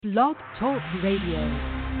Blog Talk Radio.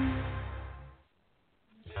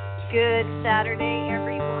 Good Saturday,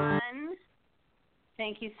 everyone.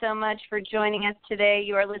 Thank you so much for joining us today.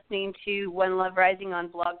 You are listening to One Love Rising on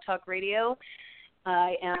Blog Talk Radio.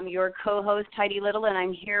 I am your co-host, Heidi Little, and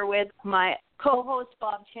I'm here with my co-host,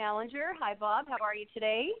 Bob Challenger. Hi, Bob. How are you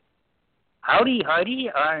today? Howdy, Heidi.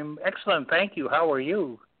 I'm excellent. Thank you. How are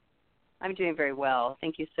you? I'm doing very well.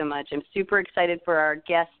 Thank you so much. I'm super excited for our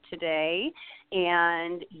guest today,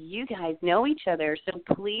 and you guys know each other. So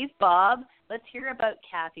please, Bob, let's hear about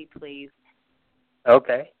Kathy, please.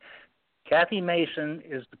 Okay. Kathy Mason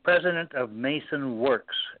is the president of Mason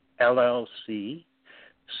Works, LLC,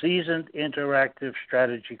 seasoned interactive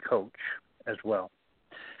strategy coach as well.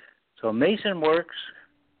 So Mason Works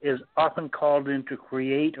is often called in to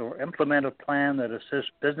create or implement a plan that assists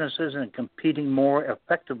businesses in competing more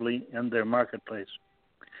effectively in their marketplace.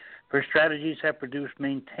 Her strategies have produced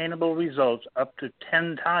maintainable results up to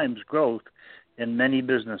 10 times growth in many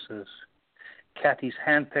businesses. Kathy's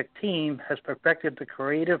handpicked team has perfected the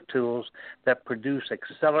creative tools that produce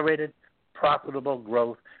accelerated, profitable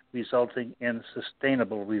growth, resulting in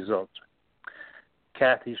sustainable results.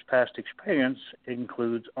 Kathy's past experience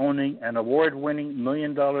includes owning an award-winning $1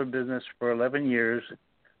 million business for 11 years,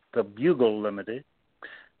 the Bugle Limited,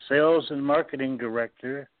 sales and marketing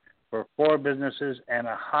director for 4 businesses, and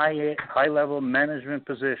a high-level management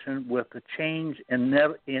position with the change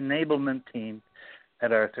enablement team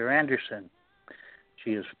at Arthur Andersen.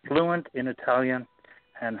 She is fluent in Italian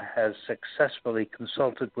and has successfully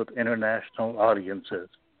consulted with international audiences.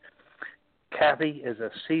 Kathy is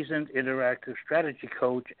a seasoned interactive strategy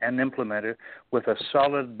coach and implementer with a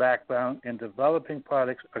solid background in developing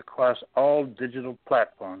products across all digital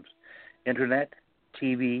platforms, internet,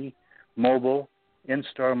 TV, mobile,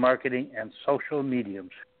 in-store marketing, and social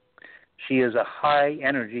mediums. She is a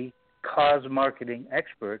high-energy cause marketing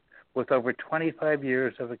expert with over 25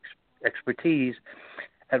 years of expertise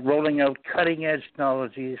at rolling out cutting-edge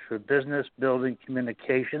technologies for business building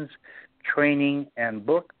communications, training, and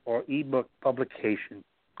book or ebook publication.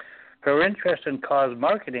 Her interest in cause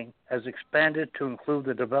marketing has expanded to include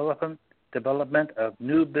the development of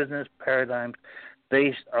new business paradigms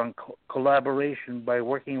based on collaboration by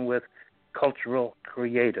working with cultural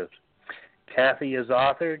creatives. Kathy has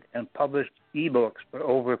authored and published ebooks for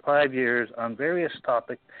over 5 years on various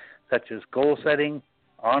topics such as goal setting,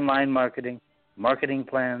 online marketing, marketing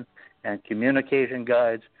plans, and communication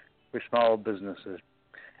guides for small businesses.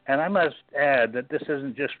 And I must add that this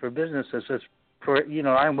isn't just for businesses. It's for,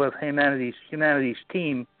 I'm with Humanities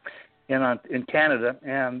team in Canada,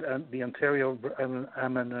 and the Ontario.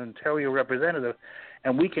 I'm an Ontario representative,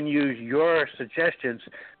 and we can use your suggestions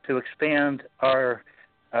to expand our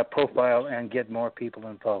profile and get more people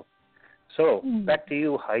involved. So back to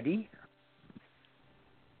you, Heidi.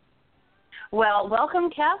 Well, welcome,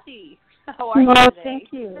 Kathy. How are you today? Thank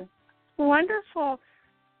you. Wonderful.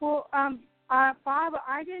 Well, Bob,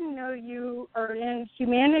 I didn't know you are in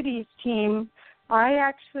Humanities team.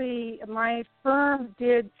 My firm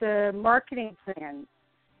did the marketing plan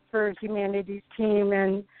for Humanities team,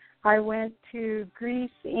 and I went to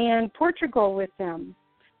Greece and Portugal with them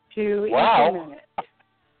to implement it.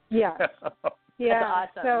 Yeah. Yeah.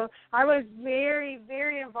 Awesome. So I was very,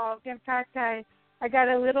 very involved. In fact, I got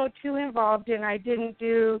a little too involved, and I didn't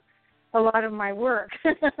do a lot of my work.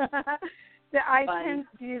 I tend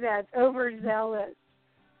to do that, overzealous.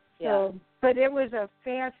 Yeah. So, but it was a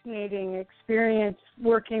fascinating experience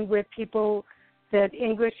working with people that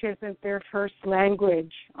English isn't their first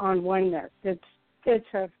language on oneness. It's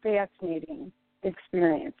a fascinating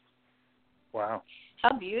experience. Wow.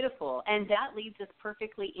 How beautiful. And that leads us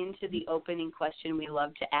perfectly into the opening question we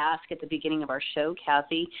love to ask at the beginning of our show,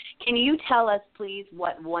 Kathy. Can you tell us, please,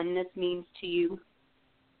 what oneness means to you?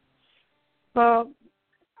 Well,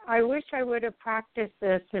 I wish I would have practiced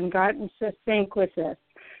this and gotten succinct with this.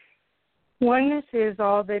 Oneness is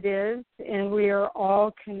all that is, and we are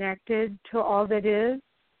all connected to all that is.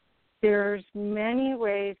 There's many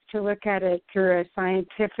ways to look at it through a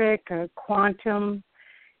scientific, a quantum,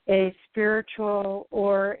 a spiritual,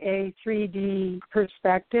 or a 3D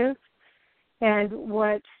perspective. And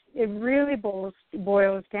what it really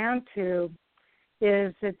boils down to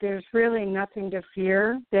is that there's really nothing to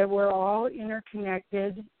fear, that we're all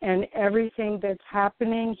interconnected, and everything that's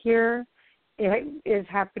happening here is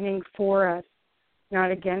happening for us,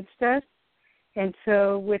 not against us. And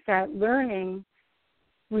so with that learning,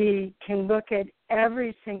 we can look at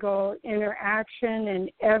every single interaction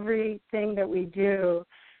and everything that we do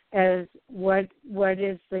as what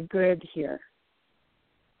is the good here.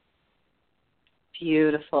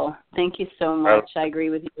 Beautiful. Thank you so much. I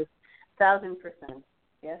agree with you 1,000%.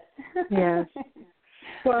 Yes. Yes.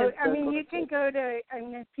 Well, That's so I mean, cool. you can go to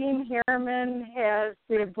Nassim Harriman has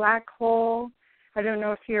the black hole. I don't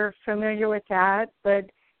know if you're familiar with that,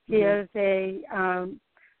 but he has a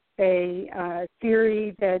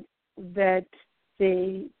theory that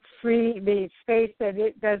the space that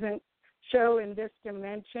it doesn't show in this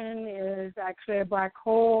dimension is actually a black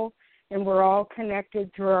hole, and we're all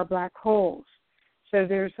connected through our black holes. So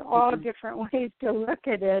there's all different ways to look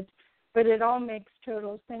at it, but it all makes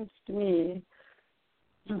total sense to me.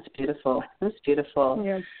 That's beautiful. That's beautiful.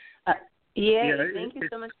 Yes. Thank you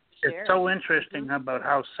so much for sharing. It's so interesting about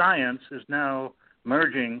how science is now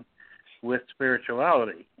merging with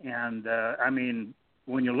spirituality. And, I mean,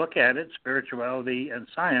 when you look at it, spirituality and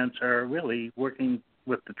science are really working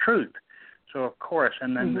with the truth. So, of course,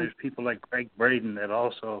 and then there's people like Greg Braden that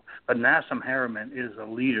also, but Nassim Harriman is a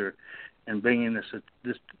leader in bringing this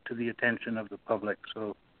to the attention of the public.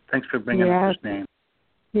 So thanks for bringing up his name.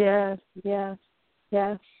 Yes.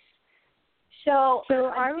 So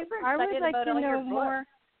I would like to know more.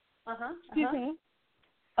 Excuse me.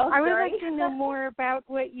 I would like to know more about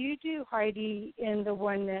what you do, Heidi, in the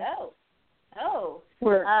oneness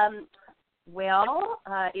work. Well,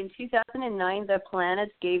 in 2009, the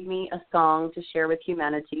planets gave me a song to share with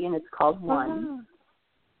humanity, and it's called One.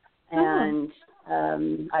 And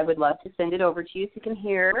I would love to send it over to you so you can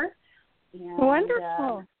hear. And,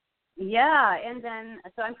 wonderful. And then,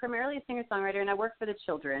 so I'm primarily a singer-songwriter, and I work for the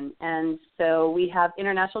children. And so we have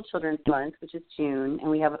International Children's Month, which is June, and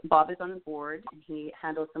we have Bob is on the board, and he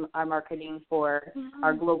handles our marketing for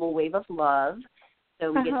our Global Wave of Love.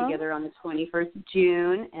 So we get together on the 21st of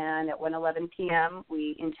June, and at 1:11 p.m.,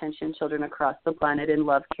 we intention children across the planet in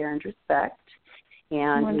love, care, and respect.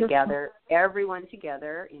 And we gather everyone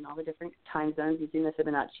together in all the different time zones using the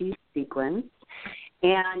Fibonacci sequence.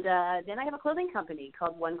 And then I have a clothing company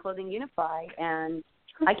called One Clothing Unify, and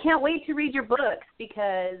I can't wait to read your books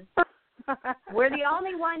because we're the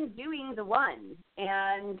only ones doing the one,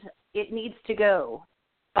 and it needs to go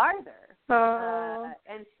farther.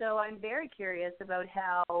 And so I'm very curious about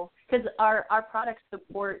how, because our products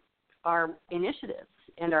support our initiatives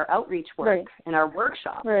and our outreach work and our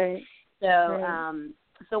workshops.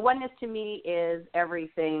 So oneness to me is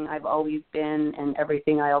everything I've always been and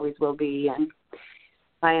everything I always will be, and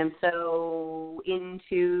I am so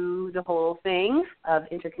into the whole thing of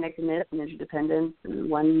interconnectedness and interdependence and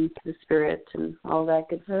one to the spirit and all that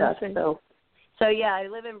good stuff. So yeah, I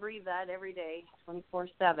live and breathe that every day,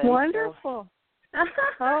 24/7. Wonderful.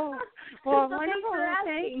 Well, wonderful.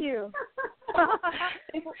 Thank you.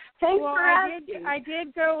 Thanks for asking. I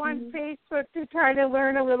did go on Facebook to try to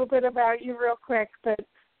learn a little bit about you real quick, but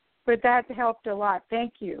that helped a lot.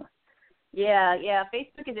 Thank you. Yeah.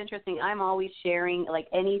 Facebook is interesting. I'm always sharing like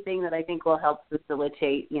anything that I think will help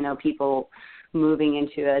facilitate, people moving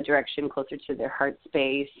into a direction closer to their heart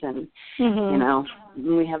space, and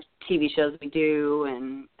we have TV shows we do,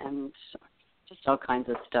 and just all kinds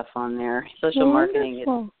of stuff on there. Social marketing.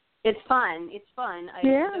 It's fun. I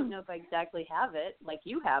don't know if I exactly have it like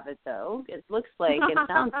you have it though. It looks like it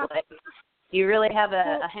sounds like you really have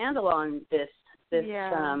a handle on this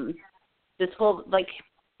whole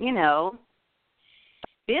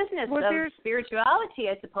business of spirituality,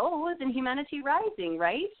 I suppose, and humanity rising,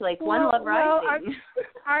 right? Like One Love Rising.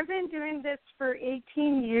 I've been doing this for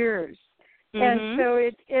 18 years, and so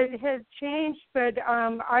it has changed, but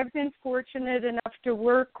I've been fortunate enough to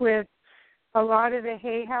work with a lot of the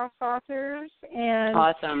Hay House authors and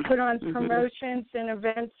put on promotions and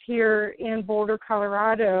events here in Boulder,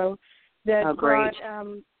 Colorado that brought,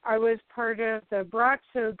 I was part of the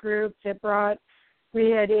Bratzo group that brought, we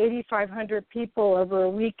had 8,500 people over a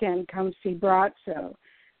weekend come see Bratzo.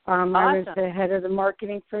 I was the head of the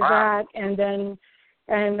marketing for that, and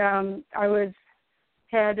I was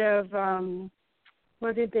head of,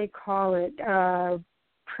 what did they call it,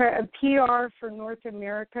 PR for North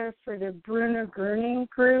America for the Bruner Gurning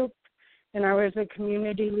group, and I was a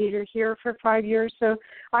community leader here for 5 years. So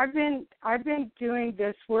I've been doing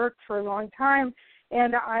this work for a long time,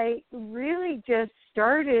 and I really just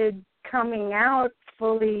started coming out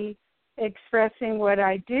fully expressing what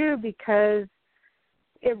I do because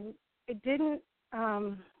it didn't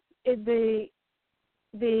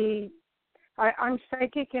I'm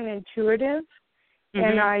psychic and intuitive,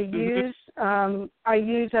 and I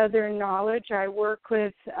use other knowledge. I work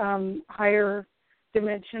with higher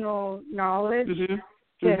dimensional knowledge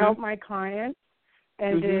to help my clients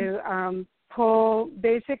and to pull.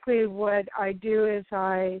 Basically, what I do is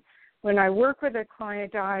when I work with a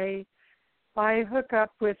client, I hook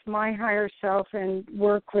up with my higher self and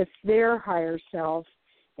work with their higher self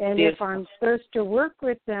And Beautiful. if I'm supposed to work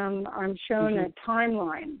with them, I'm shown a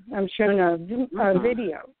timeline. I'm shown a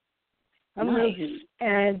video, a movie.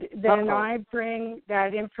 And then I bring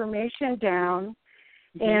that information down.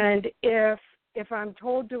 And if I'm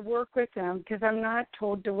told to work with them, because I'm not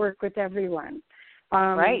told to work with everyone.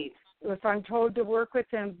 Right. If I'm told to work with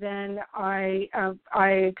them, then I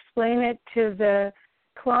explain it to the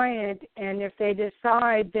client, and if they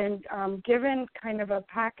decide, then I'm given kind of a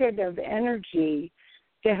packet of energy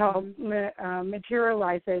to help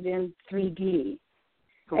materialize it in 3D.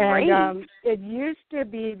 Great. And it used to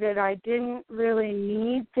be that I didn't really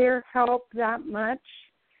need their help that much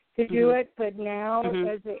to do it, but now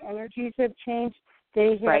as the energies have changed,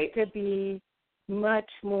 they have to be much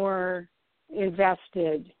more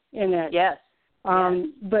invested in it. Yes.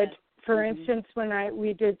 But for instance, when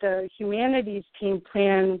we did the humanities team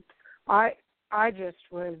plan,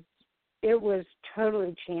 it was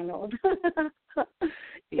totally channeled.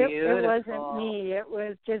 It wasn't me. It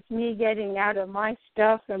was just me getting out of my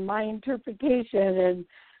stuff and my interpretation and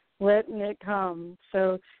letting it come.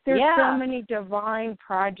 So there's so many divine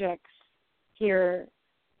projects here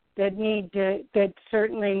that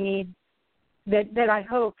certainly need that I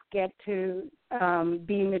hope get to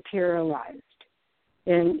be materialized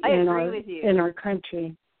in our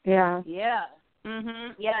country. Yeah. Yeah.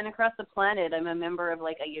 Yeah, and across the planet, I'm a member of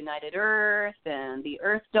like a United Earth and the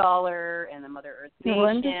Earth Dollar and the Mother Earth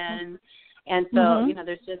Nation. And so,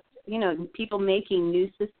 there's just, people making new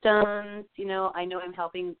systems. I know I'm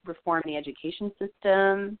helping reform the education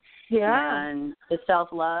system and the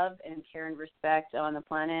self-love and care and respect on the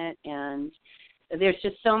planet. And there's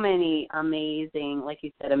just so many amazing, like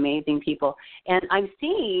you said, amazing people. And I'm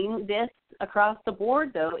seeing this across the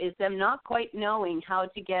board, though, is them not quite knowing how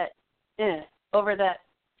to get over that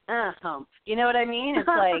hump. You know what I mean? It's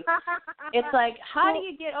like, how do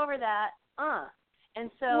you get over that? And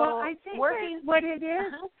so, I think what it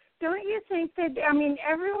is, don't you think that? I mean,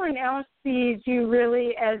 everyone else sees you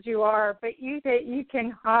really as you are, but you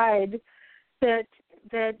can hide that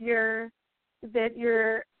you're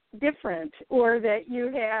different, or that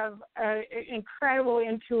you have incredible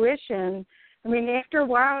intuition. I mean, after a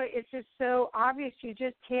while, it's just so obvious. You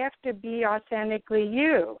just have to be authentically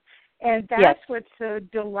you. And that's what's so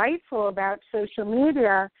delightful about social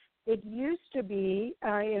media. It used to be,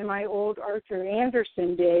 in my old Arthur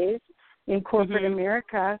Anderson days in corporate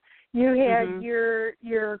America, you had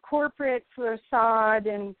your corporate facade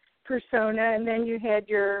and persona, and then you had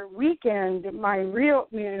your weekend, my real,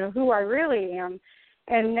 who I really am.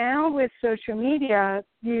 And now with social media,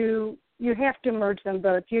 you have to merge them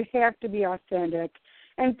both. You have to be authentic.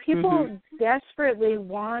 And people desperately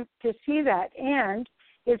want to see that. And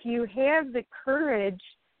if you have the courage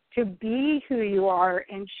to be who you are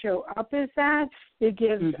and show up as that, it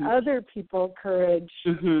gives other people courage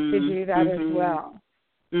to do that as well.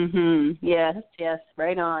 Yes,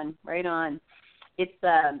 right on. It's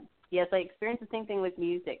yes, I experienced the same thing with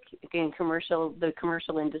music in the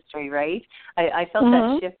commercial industry, right? I felt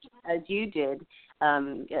that shift as you did.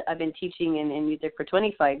 I've been teaching in music for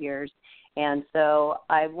 25 years. And so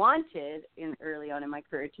I wanted, early on in my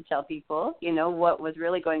career, to tell people, what was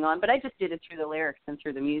really going on. But I just did it through the lyrics and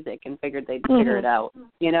through the music and figured they'd figure it out,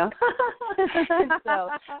 And so,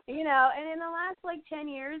 and in the last, 10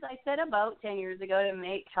 years, I set about 10 years ago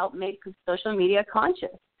to help make social media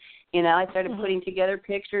conscious. I started putting together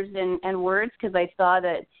pictures and words because I saw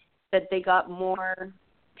that they got more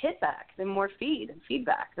hitback and more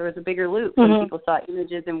feedback. There was a bigger loop when people saw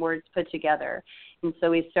images and words put together. And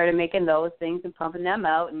so we started making those things and pumping them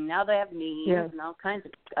out, and now they have memes and all kinds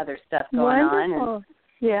of other stuff going on. And so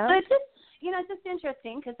it's just, it's just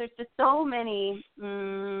interesting because there's just so many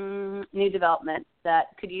new developments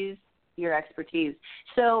that could use your expertise.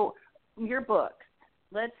 So your books,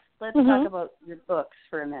 let's talk about your books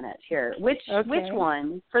for a minute here. Which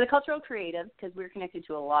one, for the cultural creatives, because we're connected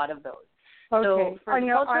to a lot of those. Okay. So I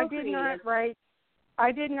did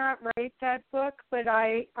not write that book, but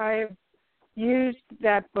I've used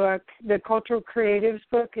that book. The Cultural Creatives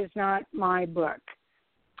book is not my book.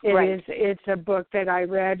 It's a book that I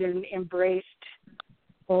read and embraced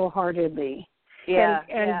wholeheartedly.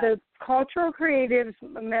 And the Cultural Creatives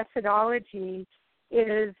methodology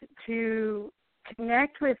is to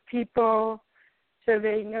connect with people so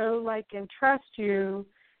they know, like, and trust you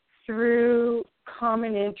through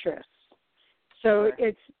common interests. So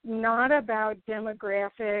it's not about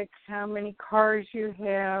demographics, how many cars you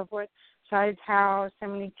have, what size house, how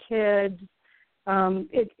many kids,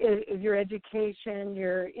 your education,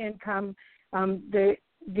 your income.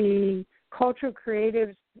 The cultural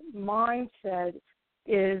creatives mindset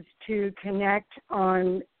is to connect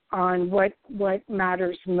on on what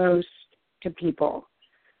matters most to people.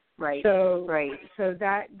 Right. So right. So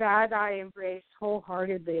that I embrace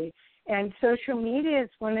wholeheartedly. And social media is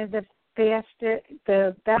one of the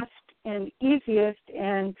best and easiest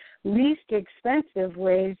and least expensive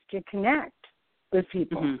ways to connect with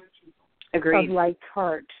people Agreed. of like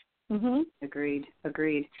heart. Agreed.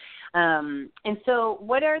 And so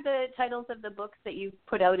what are the titles of the books that you've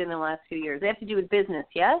put out in the last few years? They have to do with business,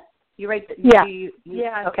 yes? You write Yeah.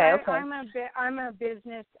 Okay. I'm a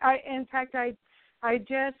business. In fact, I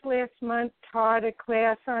just last month taught a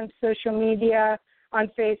class on social media on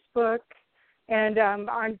Facebook, and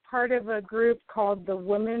I'm part of a group called The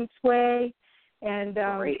Woman's Way. And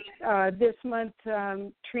this month,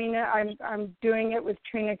 Trina, I'm doing it with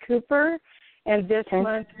Trina Cooper, and this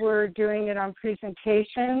month we're doing it on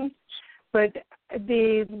presentations. But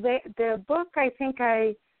the book I think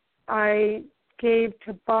I gave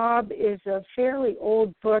to Bob is a fairly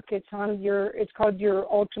old book. It's called Your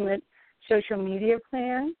Ultimate Social Media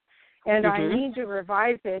Plan, and I need to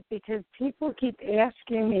revise it because people keep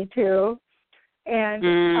asking me to,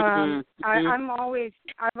 and I've always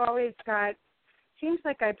got. Seems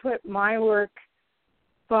like I put my work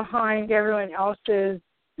behind everyone else's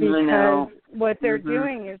because what they're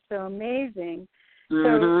doing is so amazing.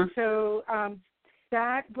 So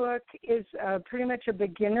that book is pretty much a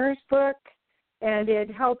beginner's book, and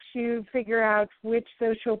it helps you figure out which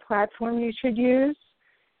social platform you should use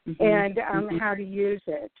and how to use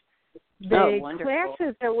it. The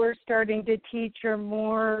classes that we're starting to teach are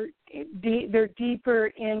more, they're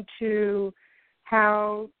deeper into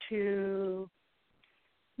how to,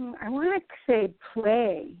 I want to say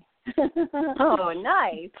play. Oh,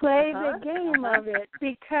 nice. Play the game of it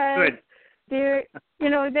because there,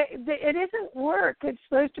 it isn't work. It's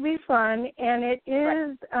supposed to be fun, and it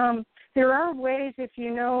is. There are ways if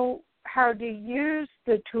you know how to use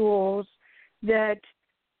the tools that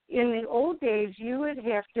in the old days you would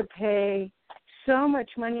have to pay so much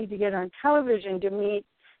money to get on television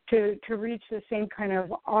to reach the same kind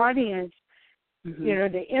of audience.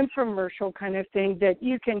 The infomercial kind of thing that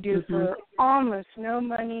you can do for almost no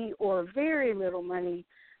money or very little money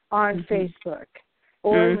on Facebook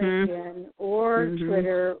or LinkedIn or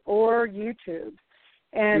Twitter or YouTube.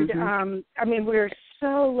 And, we're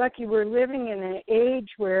so lucky. We're living in an age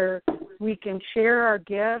where we can share our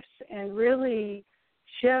gifts and really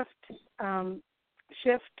shift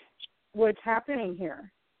what's happening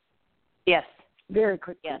here. Yes. Very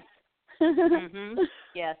quickly. Yes.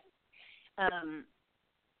 Yes.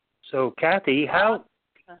 So, Kathy, how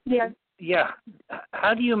do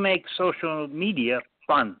you make social media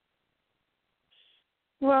fun?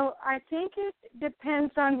 Well, I think it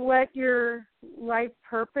depends on what your life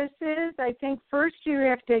purpose is. I think first you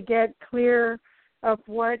have to get clear of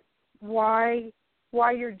why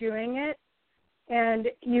you're doing it, and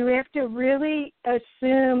you have to really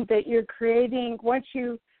assume that you're creating. Once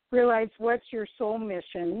you realize what's your soul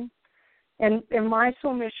mission. And my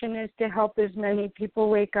soul mission is to help as many people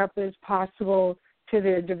wake up as possible to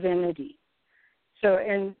their divinity. So,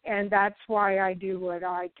 and that's why I do what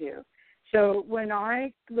I do. So when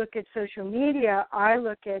I look at social media, I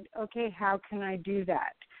look at, okay, how can I do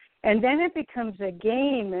that? And then it becomes a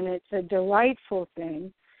game, and it's a delightful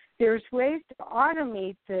thing. There's ways to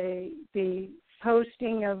automate the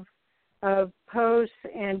posting of posts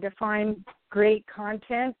and define great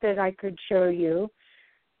content that I could show you.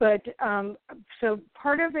 But so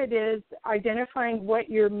part of it is identifying what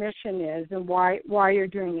your mission is and why you're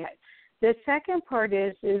doing it. The second part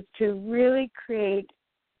is to really create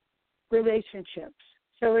relationships.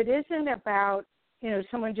 So it isn't about,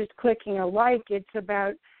 someone just clicking a like. It's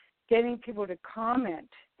about getting people to comment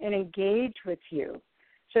and engage with you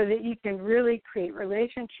so that you can really create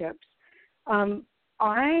relationships.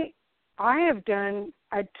 I have done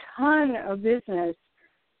a ton of business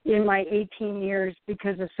in my 18 years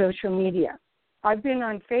because of social media. I've been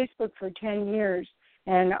on Facebook for 10 years,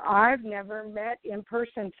 and I've never met in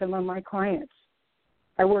person some of my clients.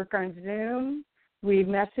 I work on Zoom. We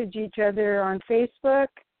message each other on Facebook,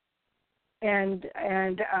 and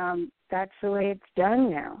that's the way it's done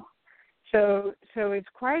now. So it's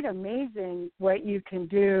quite amazing what you can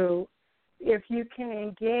do if you can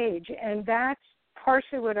engage, and that's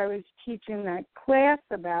partially what I was teaching that class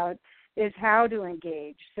about, is how to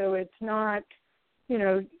engage. So it's not, you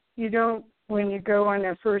don't, when you go on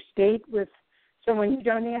a first date with someone, you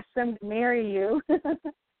don't ask them to marry you.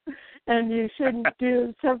 And you shouldn't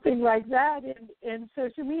do something like that in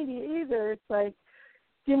social media either. It's like,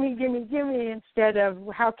 gimme, instead of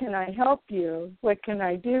how can I help you? What can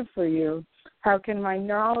I do for you? How can my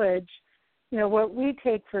knowledge, what we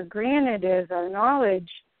take for granted is our knowledge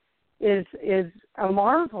is a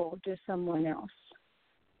marvel to someone else.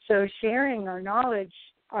 So sharing our knowledge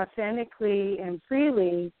authentically and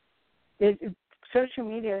freely, social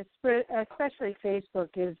media, especially Facebook,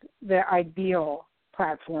 is the ideal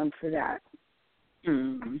platform for that.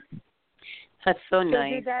 Mm. That's so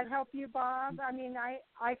nice. Did that help you, Bob? I mean,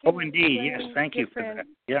 I can. Oh, indeed. Yes, thank you for that.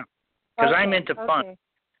 Yeah, because I'm into fun.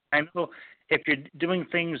 I know if you're doing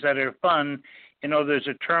things that are fun, there's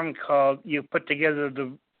a term called, you put together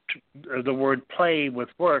the word play with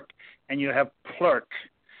work, and you have plurk.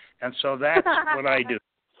 And so that's what I do.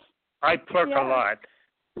 I plurk a lot.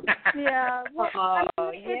 Yeah. Well,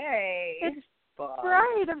 yay. It's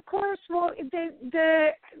right, of course. Well,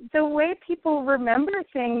 the way people remember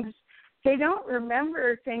things, they don't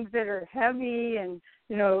remember things that are heavy and,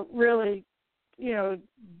 really,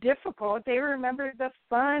 difficult. They remember the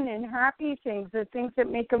fun and happy things, the things that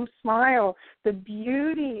make them smile, the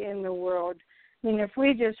beauty in the world. I mean, if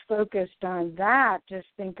we just focused on that, just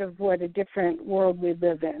think of what a different world we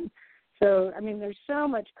live in. So, I mean, there's so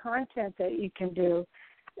much content that you can do.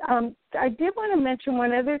 I did want to mention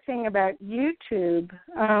one other thing about YouTube.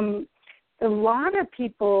 A lot of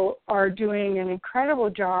people are doing an incredible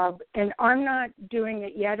job, and I'm not doing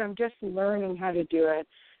it yet. I'm just learning how to do it.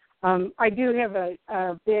 I do have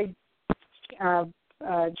a big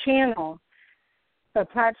channel, a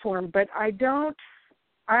platform, but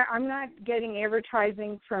I'm not getting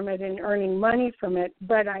advertising from it and earning money from it,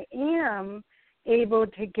 but I am able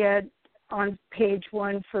to get on page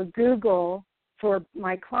 1 for Google for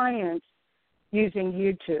my clients using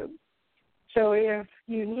YouTube. So if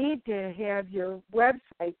you need to have your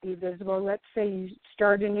website be visible, let's say you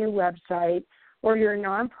start a new website or you're a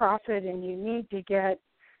nonprofit and you need to get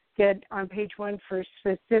on page 1 for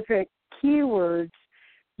specific keywords,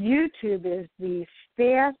 YouTube is the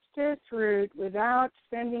fastest route without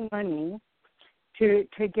spending money to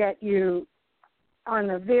get you on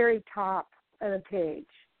the very top of the page.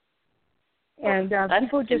 And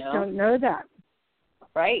people just don't know that.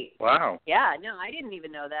 Right. Wow. Yeah, no, I didn't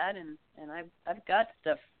even know that, and I've got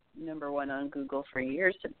stuff number 1 on Google for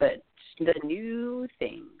years, but the new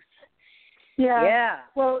things. Yeah. Yeah.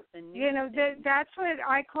 Well, that's what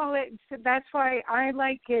I call it. So that's why I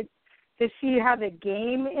like it to see how the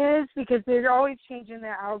game is, because they're always changing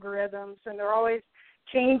the algorithms and they're always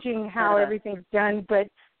changing how everything's done. But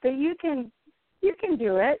you can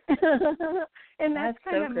do it, and that's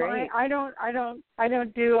kind of great. I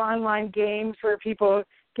don't do online games where people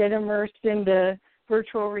get immersed into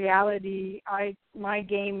virtual reality. My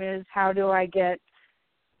game is, how do I get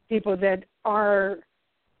people that are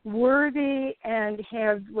worthy and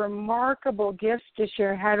have remarkable gifts to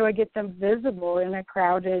share? How do I get them visible in a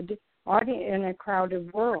crowded audience, in a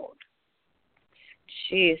crowded world?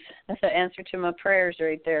 Jeez, that's the answer to my prayers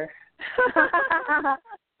right there.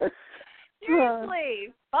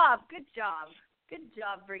 Seriously, Bob, good job. Good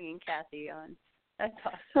job bringing Kathy on. That's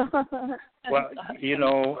awesome. Well,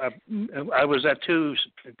 I was at 2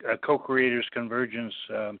 co-creators convergence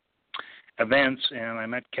events, and I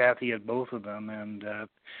met Kathy at both of them, and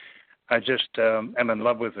I just am in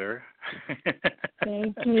love with her.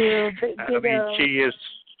 Thank you. I mean, she is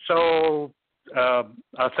so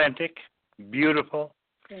authentic, beautiful,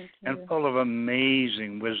 and full of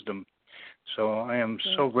amazing wisdom. So I am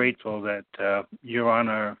so grateful that you're on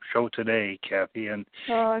our show today, Kathy. Thank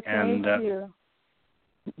you.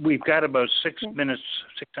 We've got about 6.5 minutes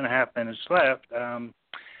left. I'm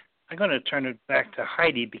going to turn it back to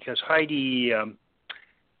Heidi, because Heidi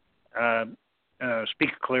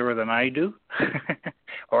speaks clearer than I do,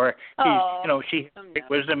 or she has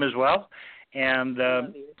wisdom as well. And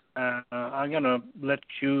I'm going to let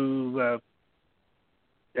you,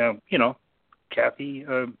 Kathy.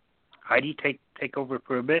 Heidi, take over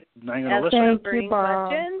for a bit, and I'm going to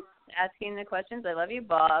listen. Asking the questions. I love you,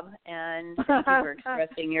 Bob, and thank you for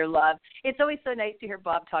expressing your love. It's always so nice to hear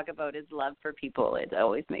Bob talk about his love for people. It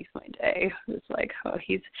always makes my day. It's like,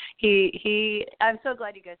 he. I'm so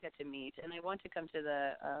glad you guys got to meet, and I want to come to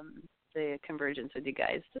the convergence with you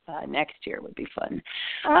guys next year. Would be fun.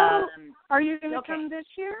 Are you going to come this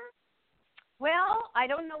year? Well, I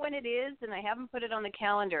don't know when it is, and I haven't put it on the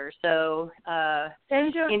calendar. So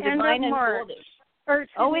in divine unfolding.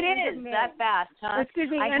 Oh, it is that fast, huh?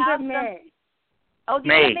 Excuse me, end of May. Oh,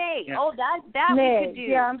 the end of May. Yeah. Oh, that May. We could do.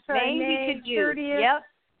 Yeah, I'm sorry. May we could do. 30th yep.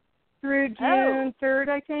 Through June 3rd,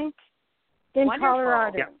 I think, in Wonderful.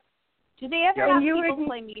 Colorado. Yep. Do they ever have people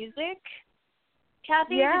play music? Kathy,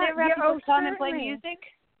 do they ever have people come and play music?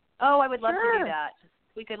 Oh, I would love to do that.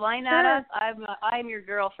 We could line that up. I'm your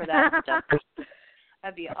girl for that stuff.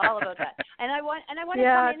 I'd be all about that. And I want to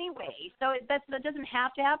come anyway. So that doesn't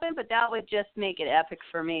have to happen, but that would just make it epic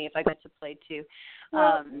for me if I got to play too.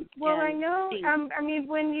 Well, I know. I mean,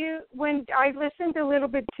 when I listened a little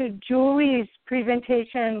bit to Julie's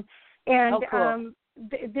presentation, and cool.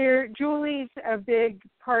 Julie's a big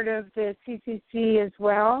part of the CCC as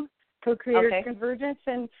well, Co-Creators Convergence,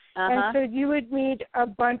 and so you would meet a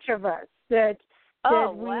bunch of us that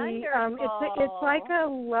we. It's like a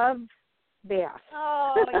love bath.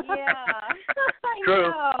 Oh yeah, I True.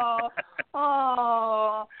 know.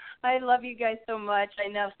 Oh, I love you guys so much. I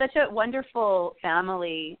know such a wonderful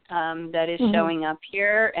family that is showing up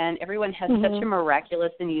here, and everyone has such a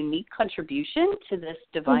miraculous and unique contribution to this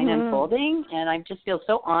divine unfolding. And I just feel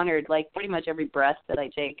so honored, like pretty much every breath that I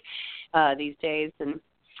take these days, and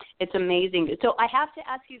it's amazing. So I have to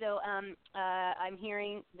ask you though. I'm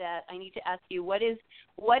hearing that I need to ask you what is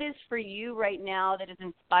for you right now that is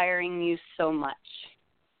inspiring you so much.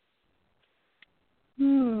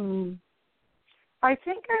 I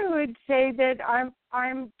think I would say that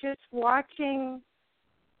I'm just watching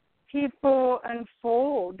people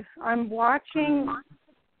unfold. I'm watching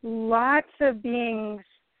lots of beings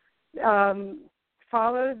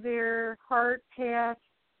follow their heart path,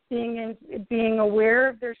 being aware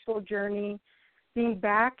of their soul journey, being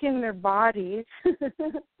back in their bodies.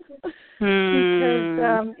 Because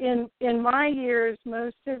in my years,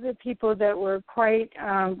 most of the people that were quite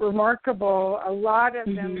remarkable, a lot of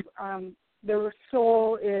them, their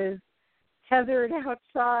soul is tethered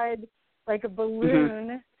outside like a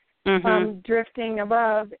balloon drifting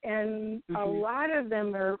above, and a lot of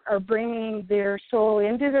them are bringing their soul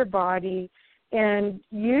into their body and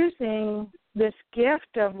using this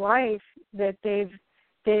gift of life that they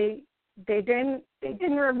didn't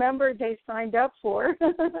remember they signed up for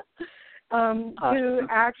to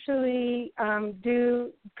actually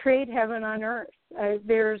create heaven on earth.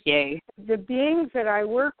 There's the beings that I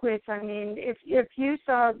work with. I mean, if you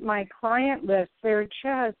saw my client list, they're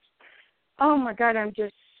just, oh my God, I'm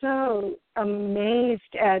just so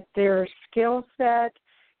amazed at their skill set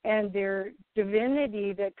and their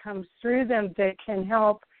divinity that comes through them that can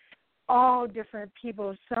help all different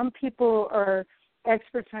people. Some people are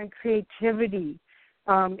experts on creativity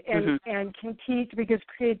and can teach, because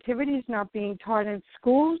creativity is not being taught in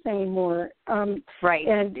schools anymore. And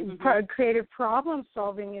creative problem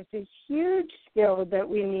solving is a huge skill that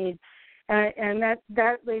we need. And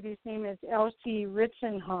that lady's name is Elsie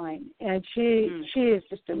Ritzenheim, and she is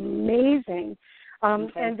just amazing.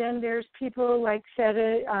 And then there's people like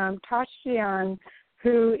Seta Tashian,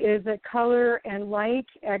 who is a color and light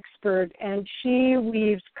expert, and she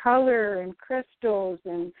weaves color and crystals,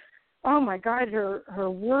 and oh my God, her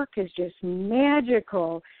work is just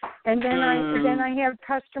magical. And then I have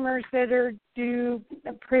customers that do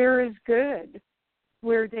Prayer is Good,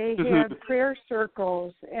 where they have prayer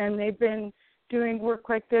circles, and they've been doing work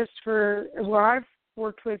like this for, I've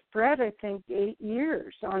worked with Brett, I think, 8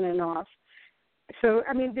 years on and off. So,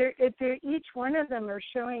 I mean, they're each one of them are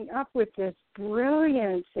showing up with this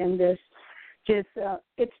brilliance and this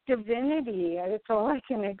it's divinity. That's all I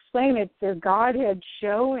can explain. It's their Godhead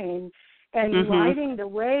showing and lighting the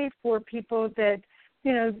way for people that,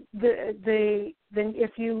 you know,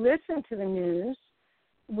 if you listen to the news,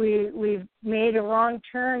 we've made a wrong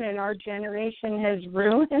turn, and our generation has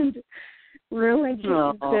ruined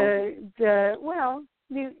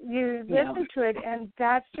You listen to it, and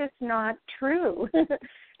that's just not true.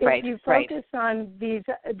 If you focus on these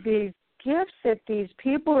gifts that these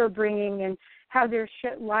people are bringing and how they're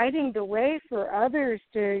lighting the way for others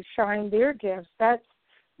to shine their gifts, that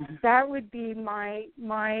would be my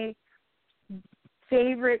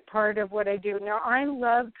favorite part of what I do. Now, I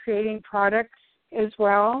love creating products as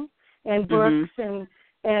well, and books, and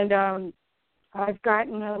I've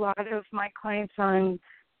gotten a lot of my clients on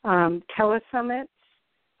telesummits,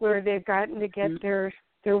 where they've gotten to get their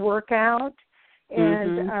work out.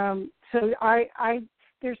 And so I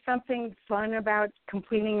there's something fun about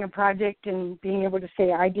completing a project and being able to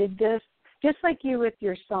say, I did this, just like you with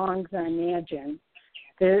your songs, I imagine.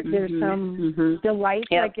 There's some delight,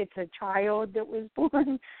 like it's a child that was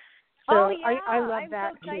born. So I love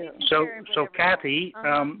that too. So Kathy,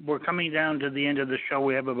 we're coming down to the end of the show.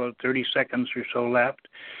 We have about 30 seconds or so left.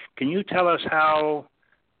 Can you tell us how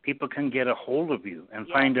people can get a hold of you and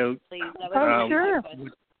find out? Please. Sure.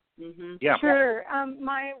 Yeah. Sure.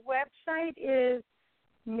 My website is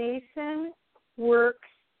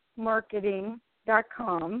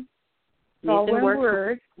masonworksmarketing.com. All one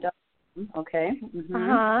word. Okay.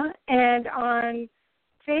 And on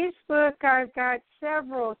Facebook, I've got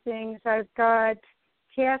several things. I've got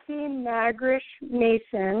Kathy Magrish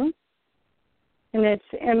Mason, and it's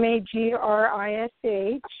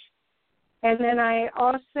Magrish. And then I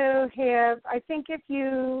also have, I think if you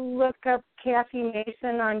look up Kathy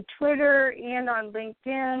Mason on Twitter and on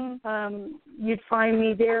LinkedIn, you'd find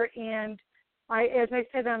me there. And as I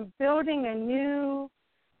said, I'm building a new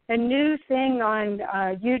thing on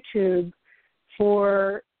YouTube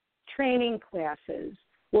for training classes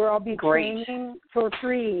where I'll be training for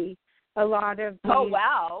free a lot of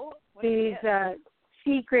these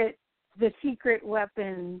secret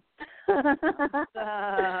weapons. They're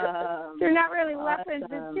not really weapons,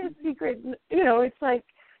 it's just secret, it's like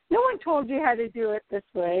no one told you how to do it this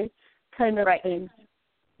way kind of thing.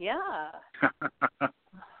 Yeah.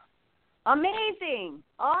 Amazing.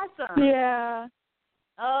 Awesome. Yeah.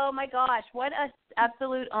 Oh my gosh, what an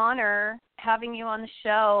absolute honor having you on the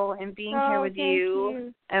show and being here with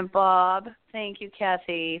you and Bob. Thank you,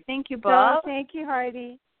 Kathy. Thank you, Bob. Thank you,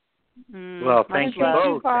 Heidi. Well, thank you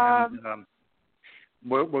both. Bob. And,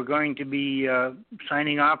 we're going to be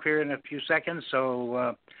signing off here in a few seconds,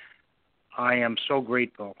 so I am so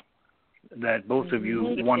grateful that both of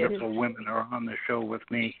you wonderful women are on the show with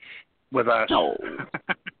us. Oh.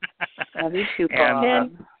 Love you too, Bob.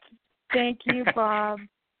 And, thank you, Bob.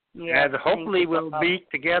 And hopefully we'll be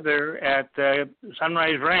together at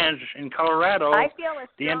Sunrise Ranch in Colorado I feel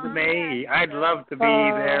the end of May. I'd love to be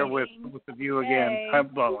there with both of you again. I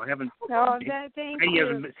haven't. Oh, thank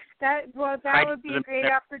you. That would be a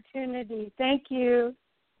great opportunity. Thank you.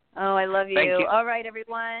 Oh, I love you. Thank you. All right,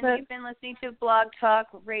 everyone. You've been listening to Blog Talk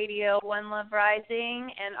Radio, One Love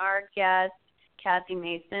Rising, and our guest, Kathy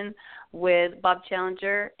Mason, with Bob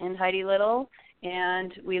Challenger and Heidi Little.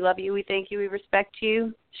 And we love you, we thank you, we respect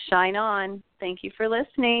you. Shine on. Thank you for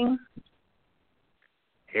listening.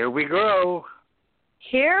 Here we grow.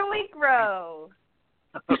 Here we grow.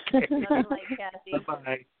 Okay. Nothing like Kathy.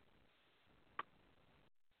 Bye-bye.